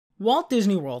Walt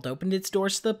Disney World opened its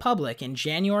doors to the public in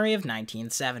January of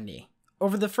 1970.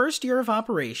 Over the first year of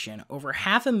operation, over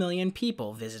 500,000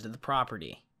 people visited the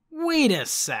property. Wait a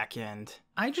second.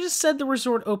 I just said the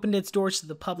resort opened its doors to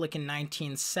the public in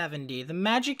 1970. The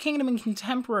Magic Kingdom and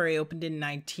Contemporary opened in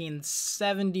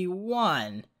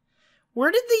 1971.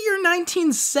 Where did the year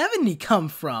 1970 come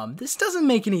from? This doesn't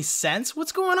make any sense.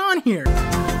 What's going on here?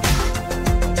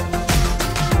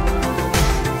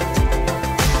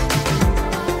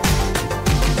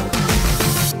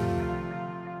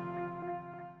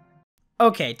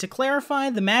 Okay, to clarify,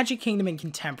 the Magic Kingdom and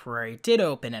Contemporary did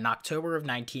open in October of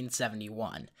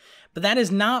 1971, but that is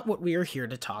not what we are here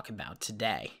to talk about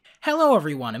today. Hello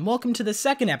everyone, and welcome to the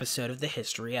second episode of The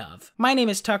History Of. My name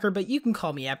is Tucker, but you can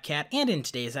call me Epcat, and in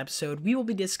today's episode, we will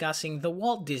be discussing the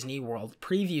Walt Disney World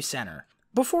Preview Center.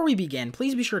 Before we begin,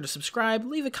 please be sure to subscribe,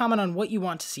 leave a comment on what you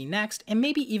want to see next, and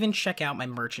maybe even check out my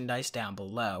merchandise down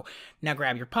below. Now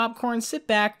grab your popcorn, sit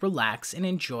back, relax, and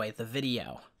enjoy the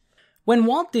video. When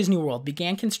Walt Disney World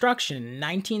began construction in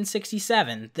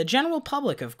 1967, the general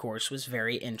public, of course, was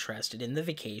very interested in the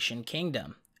vacation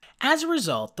kingdom. As a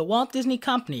result, the Walt Disney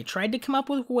Company tried to come up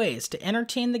with ways to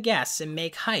entertain the guests and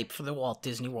make hype for the Walt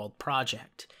Disney World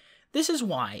project. This is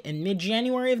why, in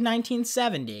mid-January of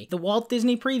 1970, the Walt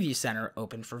Disney Preview Center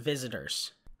opened for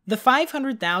visitors. The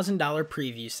 $500,000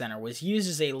 Preview Center was used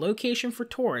as a location for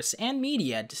tourists and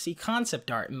media to see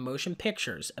concept art and motion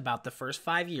pictures about the first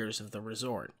 5 years of the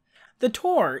resort. The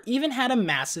tour even had a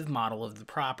massive model of the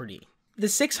property. The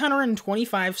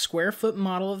 625 square foot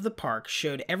model of the park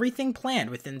showed everything planned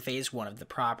within phase 1 of the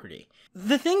property.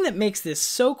 The thing that makes this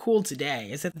so cool today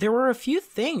is that there were a few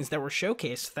things that were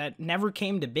showcased that never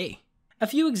came to be. A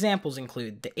few examples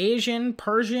include the Asian,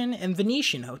 Persian, and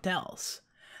Venetian hotels.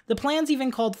 The plans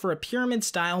even called for a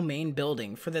pyramid-style main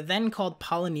building for the then-called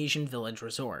Polynesian Village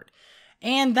Resort.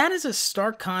 And that is a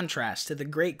stark contrast to the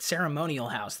great ceremonial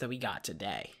house that we got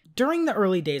today. During the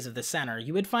early days of the center,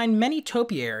 you would find many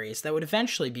topiaries that would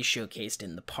eventually be showcased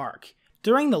in the park.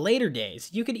 During the later days,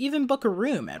 you could even book a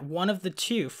room at one of the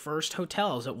 2 first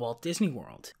hotels at Walt Disney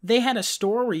World. They had a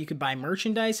store where you could buy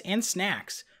merchandise and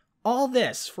snacks. All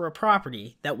this for a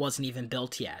property that wasn't even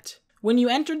built yet. When you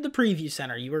entered the Preview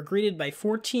Center, you were greeted by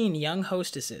 14 young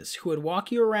hostesses who would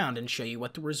walk you around and show you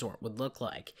what the resort would look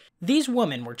like. These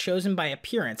women were chosen by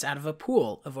appearance out of a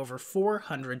pool of over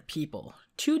 400 people.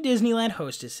 2 Disneyland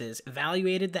hostesses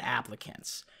evaluated the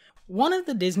applicants. One of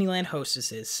the Disneyland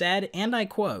hostesses said, and I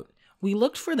quote, "We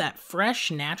looked for that fresh,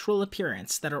 natural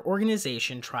appearance that our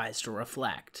organization tries to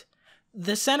reflect."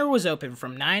 The center was open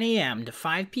from 9 a.m. to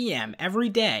 5 p.m. every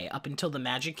day up until the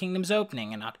Magic Kingdom's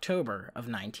opening in October of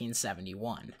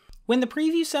 1971. When the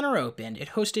Preview Center opened, it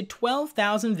hosted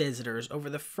 12,000 visitors over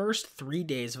the first 3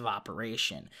 days of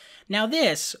operation. Now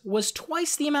this was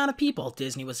twice the amount of people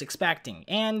Disney was expecting,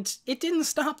 and it didn't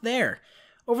stop there.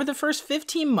 Over the first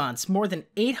 15 months, more than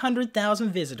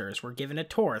 800,000 visitors were given a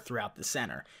tour throughout the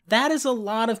center. That is a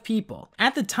lot of people.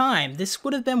 At the time, this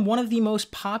would have been one of the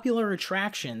most popular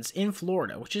attractions in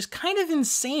Florida, which is kind of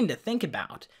insane to think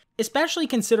about. Especially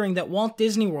considering that Walt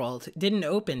Disney World didn't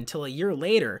open till a year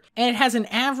later, and it has an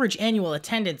average annual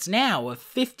attendance now of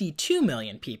 52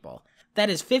 million people. That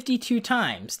is 52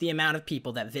 times the amount of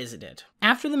people that visited.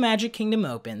 After the Magic Kingdom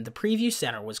opened, the Preview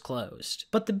Center was closed,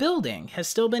 but the building has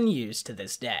still been used to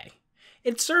this day.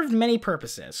 It served many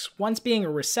purposes. Once being a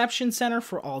reception center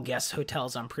for all guest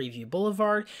hotels on Preview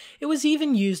Boulevard, it was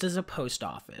even used as a post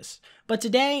office. But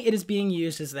today, it is being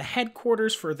used as the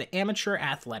headquarters for the Amateur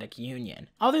Athletic Union.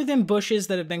 Other than bushes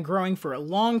that have been growing for a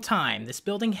long time, this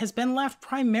building has been left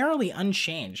primarily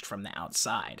unchanged from the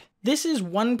outside. This is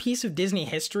one piece of Disney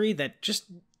history that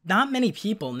just not many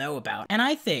people know about, and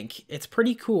I think it's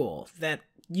pretty cool that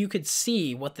you could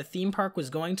see what the theme park was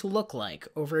going to look like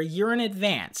over a year in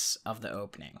advance of the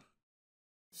opening.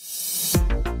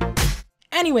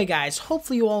 Anyway guys,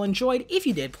 hopefully you all enjoyed. If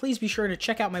you did, please be sure to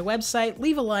check out my website,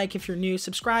 leave a like if you're new,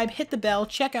 subscribe, hit the bell,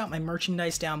 check out my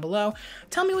merchandise down below.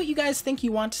 Tell me what you guys think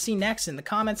you want to see next in the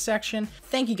comments section.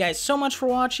 Thank you guys so much for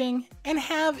watching, and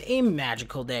have a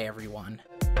magical day everyone.